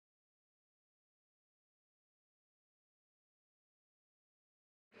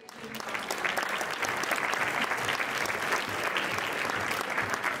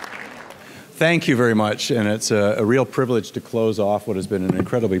thank you very much, and it's a real privilege to close off what has been an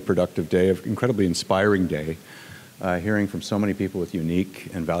incredibly productive day, an incredibly inspiring day, hearing from so many people with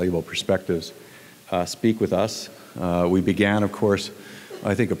unique and valuable perspectives speak with us. We began, of course,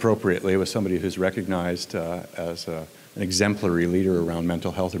 I think appropriately, with somebody who's recognized as an exemplary leader around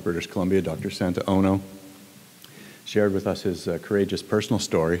mental health in British Columbia, Dr. Santa Ono, shared with us his courageous personal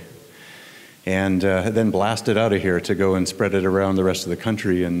story, and then blasted out of here to go and spread it around the rest of the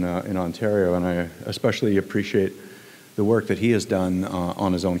country in Ontario. And I especially appreciate the work that he has done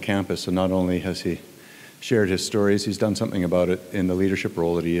on his own campus. So not only has he shared his stories, he's done something about it in the leadership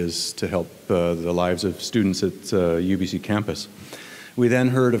role that he is to help the lives of students at UBC campus. We then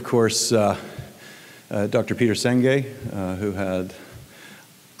heard, of course, Dr. Peter Senge, who had,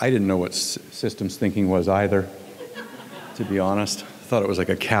 I didn't know what systems thinking was either, to be honest. I thought it was like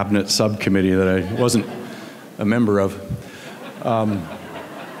a cabinet subcommittee that I wasn't a member of,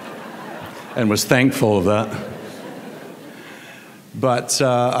 and was thankful of that. But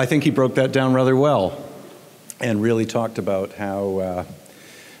I think he broke that down rather well and really talked about how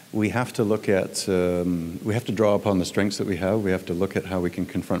we have to look at, we have to draw upon the strengths that we have, we have to look at how we can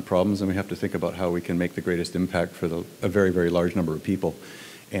confront problems, and we have to think about how we can make the greatest impact for a very, very large number of people,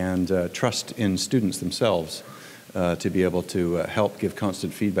 and trust in students themselves to be able to help give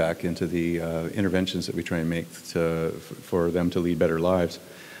constant feedback into the interventions that we try and make for them to lead better lives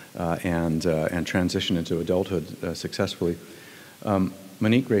and transition into adulthood successfully.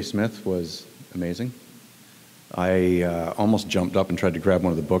 Monique Gray Smith was amazing. I almost jumped up and tried to grab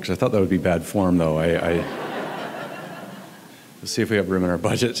one of the books. I thought that would be bad form, though. Let's see if we have room in our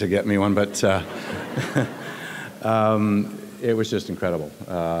budget to get me one, but it was just incredible.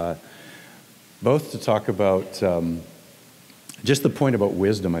 Both to talk about just the point about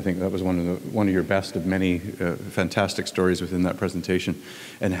wisdom. I think that was one of your best of many fantastic stories within that presentation,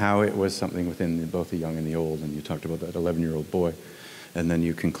 and how it was something within both the young and the old. And you talked about that 11-year-old boy, and then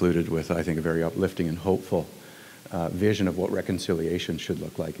you concluded with, I think, a very uplifting and hopeful vision of what reconciliation should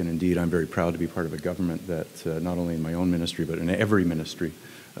look like. And indeed, I'm very proud to be part of a government that not only in my own ministry, but in every ministry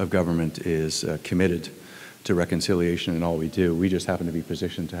of government is committed to reconciliation in all we do. We just happen to be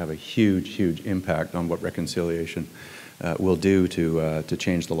positioned to have a huge, huge impact on what reconciliation will do to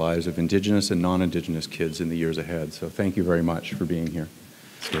change the lives of Indigenous and non-Indigenous kids in the years ahead. So thank you very much for being here.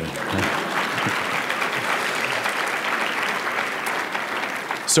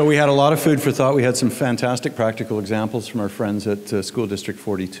 So we had a lot of food for thought. We had some fantastic practical examples from our friends at School District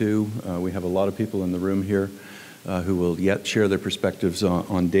 42. We have a lot of people in the room here who will yet share their perspectives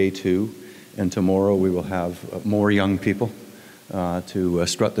on day 2. And tomorrow we will have more young people to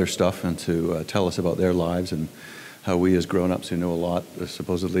strut their stuff and to tell us about their lives and how we as grown-ups who know a lot,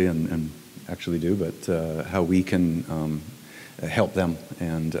 supposedly, and actually do, but how we can help them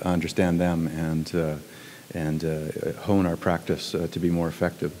and understand them and hone our practice to be more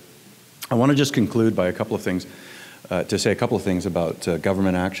effective. I want to just conclude by a couple of things, to say a couple of things about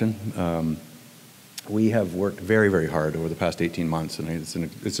government action. We have worked very, very hard over the past 18 months, and it's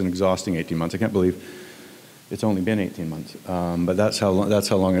an exhausting 18 months. I can't believe it's only been 18 months, but that's how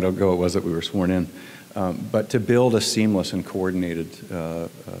long ago it was that we were sworn in. But to build a seamless and coordinated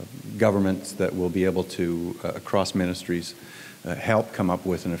government that will be able to, across ministries, help come up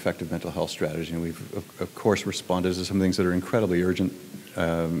with an effective mental health strategy. And we've, of course, responded to some things that are incredibly urgent.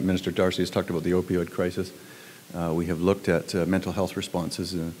 Minister Darcy has talked about the opioid crisis. We have looked at mental health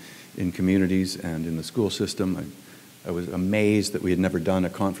responses in communities and in the school system. I was amazed that we had never done a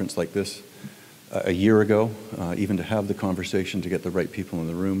conference like this a year ago, even to have the conversation, to get the right people in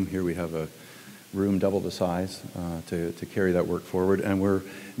the room. Here we have a room double the size to carry that work forward. And we're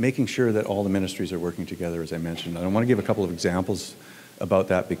making sure that all the ministries are working together, as I mentioned. And I want to give a couple of examples about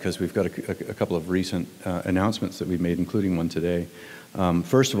that because we've got a couple of recent announcements that we've made, including one today.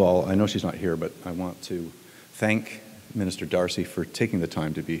 First of all, I know she's not here, but I want to thank Minister Darcy for taking the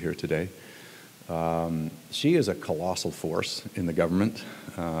time to be here today. She is a colossal force in the government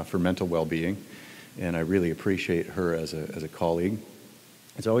for mental well-being, and I really appreciate her as a colleague.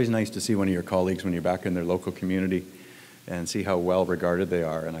 It's always nice to see one of your colleagues when you're back in their local community and see how well regarded they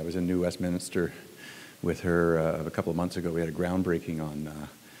are. And I was in New Westminster with her a couple of months ago. We had a groundbreaking on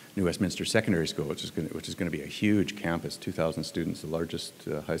New Westminster Secondary School, which is going to be a huge campus, 2,000 students, the largest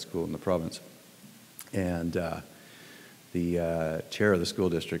high school in the province. And the chair of the school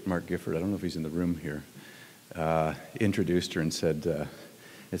district, Mark Gifford, I don't know if he's in the room here, introduced her and said,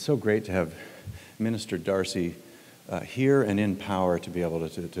 it's so great to have Minister Darcy here and in power to be able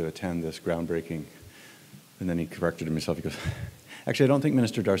to attend this groundbreaking. And then he corrected himself. He goes, actually, I don't think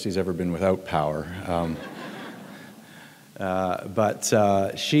Minister Darcy's ever been without power.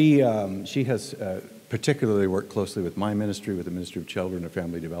 She has particularly worked closely with my ministry, with the Ministry of Children and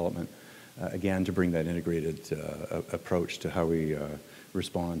Family Development, again, to bring that integrated approach to how we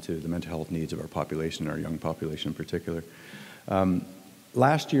respond to the mental health needs of our population, our young population in particular.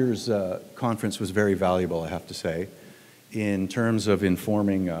 Last year's conference was very valuable, I have to say, in terms of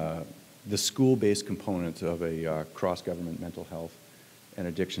informing the school-based component of a cross-government mental health and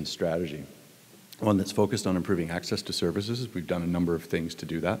addiction strategy, one that's focused on improving access to services. We've done a number of things to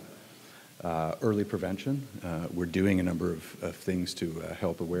do that. Early prevention, we're doing a number of things to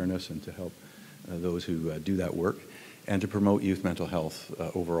help awareness and to help those who do that work, and to promote youth mental health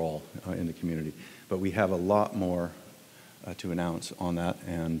overall in the community. But we have a lot more to announce on that,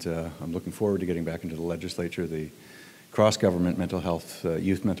 and I'm looking forward to getting back into the legislature. The cross-government mental health,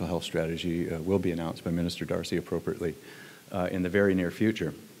 youth mental health strategy will be announced by Minister Darcy appropriately in the very near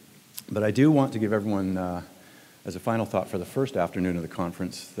future. But I do want to give everyone, as a final thought for the first afternoon of the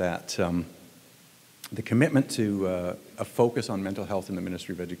conference, that the commitment to a focus on mental health in the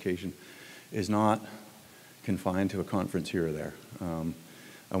Ministry of Education is not confined to a conference here or there.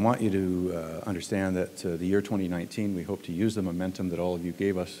 I want you to understand that the year 2019, we hope to use the momentum that all of you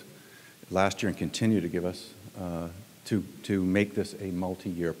gave us last year and continue to give us to make this a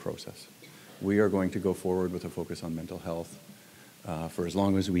multi-year process. We are going to go forward with a focus on mental health for as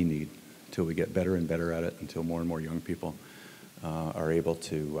long as we need, until we get better and better at it, until more and more young people are able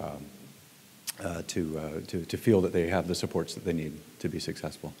to feel that they have the supports that they need to be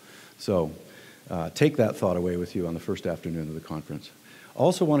successful. So take that thought away with you on the first afternoon of the conference.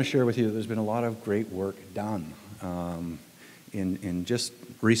 Also want to share with you that there's been a lot of great work done in just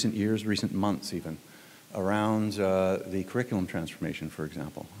recent years, recent months even, around the curriculum transformation, for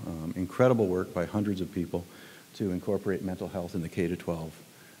example. Incredible work by hundreds of people to incorporate mental health in the K-12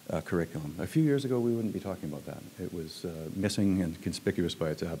 curriculum. A few years ago, we wouldn't be talking about that. It was missing and conspicuous by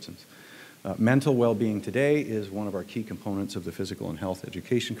its absence. Mental well-being today is one of our key components of the physical and health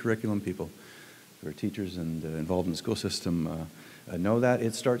education curriculum. People who are teachers and involved in the school system know that.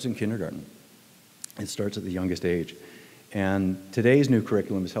 It starts in kindergarten. It starts at the youngest age. And today's new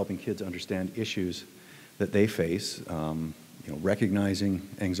curriculum is helping kids understand issues that they face, recognizing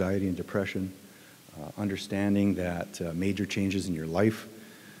anxiety and depression, understanding that major changes in your life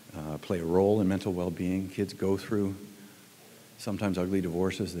play a role in mental well-being. Kids go through sometimes ugly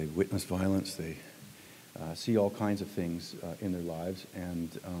divorces, they witness violence, they see all kinds of things in their lives, and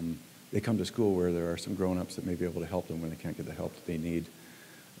they come to school where there are some grown-ups that may be able to help them when they can't get the help that they need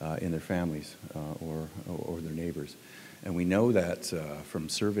in their families or their neighbors. And we know that from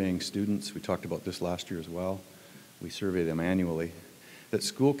surveying students, we talked about this last year as well, we survey them annually, that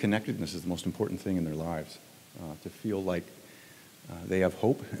school connectedness is the most important thing in their lives, to feel like they have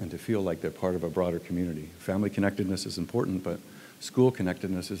hope and to feel like they're part of a broader community. Family connectedness is important, but school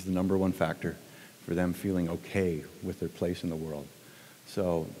connectedness is the #1 factor for them feeling okay with their place in the world.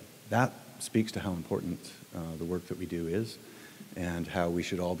 So that speaks to how important the work that we do is, and how we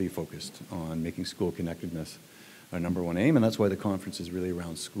should all be focused on making school connectedness our #1 aim, and that's why the conference is really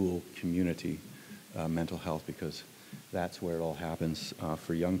around school community mental health, because that's where it all happens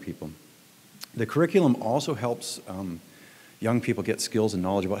for young people. The curriculum also helps young people get skills and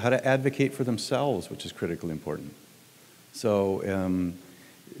knowledge about how to advocate for themselves, which is critically important. So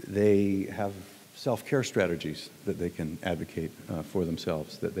they have self-care strategies that they can advocate for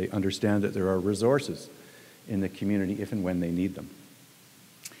themselves, that they understand that there are resources in the community if and when they need them.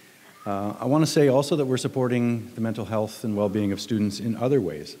 I want to say also that we're supporting the mental health and well-being of students in other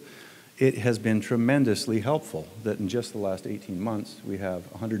ways. It has been tremendously helpful that in just the last 18 months, we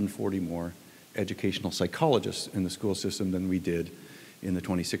have 140 more educational psychologists in the school system than we did in the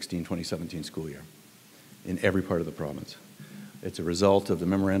 2016-2017 school year in every part of the province. It's a result of the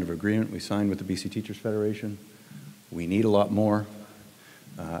memorandum of agreement we signed with the BC Teachers Federation. We need a lot more,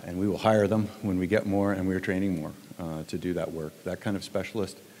 and we will hire them when we get more, and we're training more to do that work. That kind of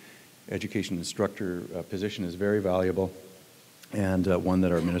specialist education instructor position is very valuable, and one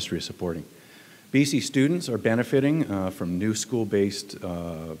that our ministry is supporting. BC students are benefiting from new school-based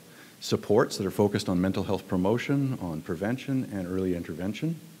supports that are focused on mental health promotion, on prevention, and early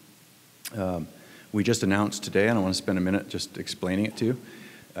intervention. We just announced today, and I want to spend a minute just explaining it to you,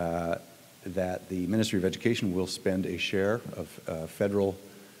 that the Ministry of Education will spend a share of federal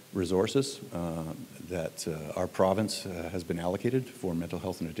resources that our province has been allocated for mental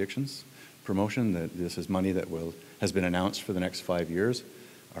health and addictions promotion. That this is money that has been announced for the next 5 years.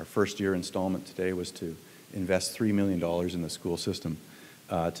 Our first year installment today was to invest $3 million in the school system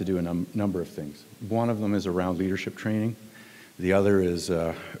to do a number of things. One of them is around leadership training. The other is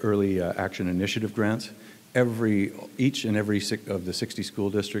early action initiative grants, Each and every of the 60 school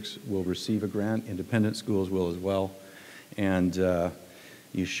districts will receive a grant. Independent schools will as well. And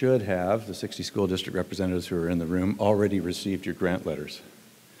you should have, the 60 school district representatives who are in the room, already received your grant letters.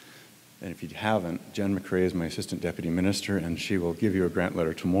 And if you haven't, Jen McRae is my Assistant Deputy Minister, and she will give you a grant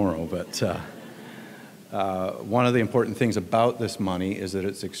letter tomorrow. But one of the important things about this money is that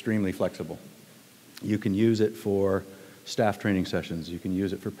it's extremely flexible. You can use it for staff training sessions. You can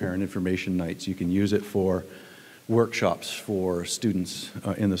use it for parent information nights. You can use it for workshops for students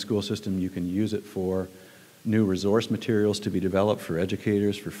in the school system. You can use it for new resource materials to be developed for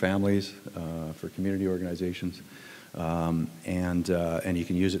educators, for families, for community organizations. And you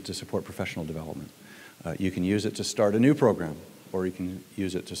can use it to support professional development. You can use it to start a new program, or you can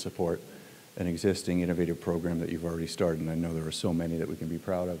use it to support an existing innovative program that you've already started. And I know there are so many that we can be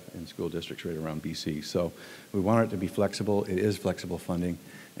proud of in school districts right around BC. So we want it to be flexible. It is flexible funding,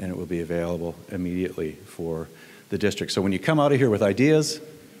 and it will be available immediately for the district. So when you come out of here with ideas,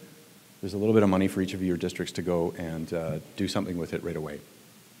 there's a little bit of money for each of your districts to go and do something with it right away.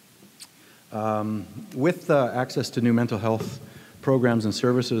 With access to new mental health programs and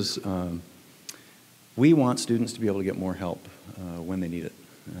services, we want students to be able to get more help when they need it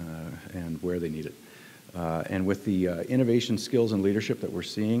and where they need it. And with the innovation, skills, and leadership that we're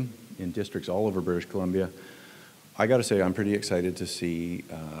seeing in districts all over British Columbia, I got to say I'm pretty excited to see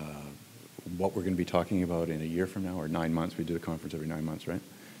what we're going to be talking about in a year from now, or 9 months. We do the conference every 9 months, right?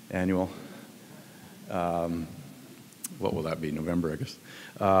 Annual. What will that be? November, I guess.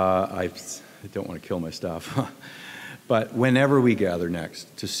 I don't want to kill my staff. But whenever we gather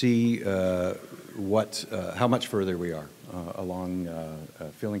next, to see how much further we are along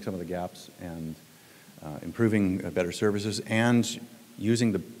filling some of the gaps and improving better services, and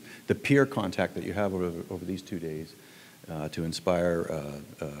using the peer contact that you have over these 2 days to inspire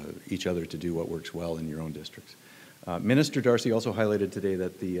each other to do what works well in your own districts. Minister Darcy also highlighted today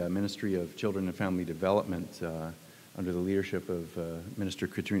that the Ministry of Children and Family Development, under the leadership of Minister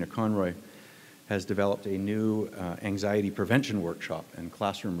Katrina Conroy, has developed a new anxiety prevention workshop and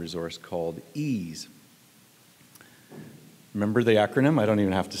classroom resource called EASE. Remember the acronym? I don't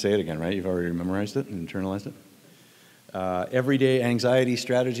even have to say it again, right? You've already memorized it and internalized it. Everyday Anxiety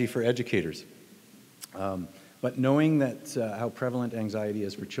Strategy for Educators. But knowing that how prevalent anxiety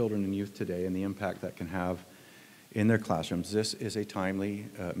is for children and youth today and the impact that can have in their classrooms, this is a timely,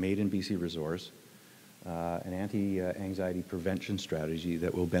 made in BC resource, an anti-anxiety prevention strategy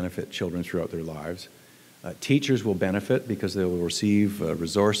that will benefit children throughout their lives. Teachers will benefit because they will receive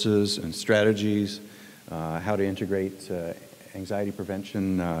resources and strategies, how to integrate anxiety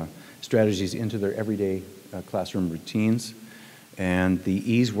prevention strategies into their everyday classroom routines. And the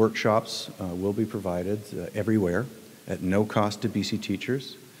EASE workshops will be provided everywhere at no cost to BC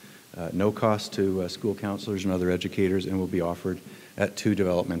teachers, no cost to school counselors and other educators, and will be offered at 2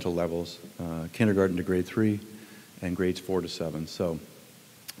 developmental levels, kindergarten to grade 3 and grades 4 to 7. So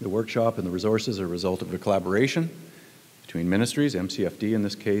the workshop and the resources are a result of a collaboration between ministries, MCFD in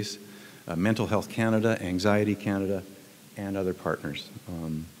this case, Mental Health Canada, Anxiety Canada, and other partners.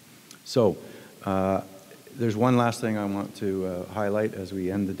 There's one last thing I want to highlight as we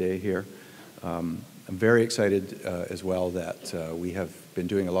end the day here. I'm very excited as well that we have been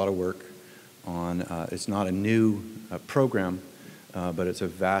doing a lot of work on, it's not a new program, but it's a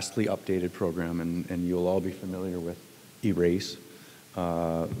vastly updated program, and you'll all be familiar with ERACE,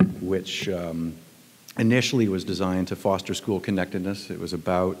 which initially was designed to foster school connectedness. It was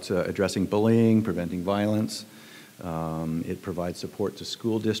about addressing bullying, preventing violence. It provides support to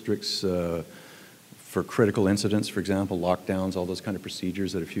school districts for critical incidents, for example, lockdowns, all those kind of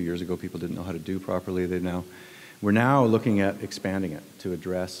procedures that a few years ago people didn't know how to do properly. We're now looking at expanding it to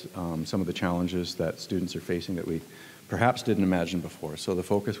address some of the challenges that students are facing that we perhaps didn't imagine before. So the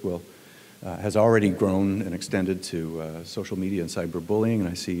focus has already grown and extended to social media and cyberbullying, and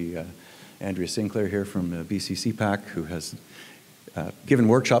I see Andrea Sinclair here from BC CPAC, who has given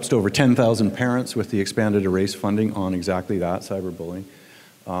workshops to over 10,000 parents with the expanded ERACE funding on exactly that, cyberbullying.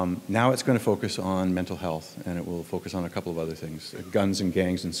 Now it's going to focus on mental health, and it will focus on a couple of other things. Guns and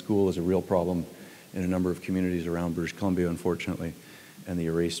gangs in school is a real problem in a number of communities around British Columbia, unfortunately, and the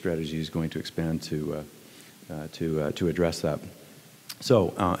ERACE strategy is going to expand to address that.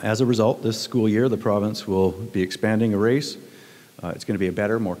 So as a result, this school year, the province will be expanding ERACE. It's going to be a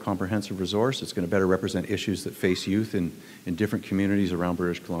better, more comprehensive resource. It's going to better represent issues that face youth in different communities around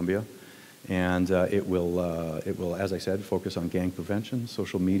British Columbia. And it will, as I said, focus on gang prevention,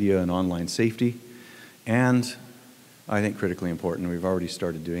 social media and online safety, and I think critically important, we've already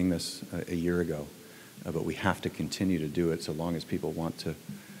started doing this a year ago, but we have to continue to do it so long as people want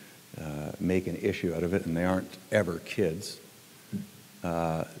make an issue out of it, and they aren't ever kids,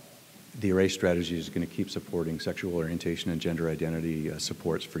 the Erase strategy is going to keep supporting sexual orientation and gender identity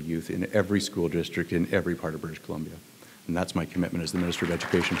supports for youth in every school district in every part of British Columbia. And that's my commitment as the Minister of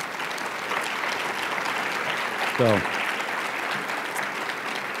Education. So,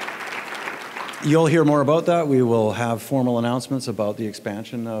 you'll hear more about that. We will have formal announcements about the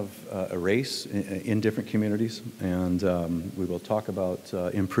expansion of Erase in different communities, and we will talk about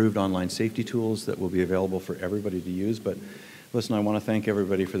improved online safety tools that will be available for everybody to use. But listen, I want to thank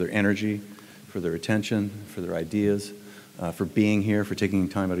everybody for their energy, for their attention, for their ideas, for being here, for taking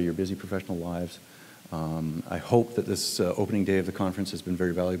time out of your busy professional lives. I hope that this opening day of the conference has been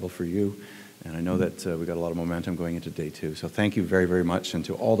very valuable for you. And I know that we've got a lot of momentum going into day 2. So thank you very, very much. And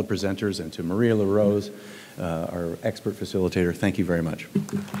to all the presenters and to Maria LaRose, our expert facilitator, thank you very much.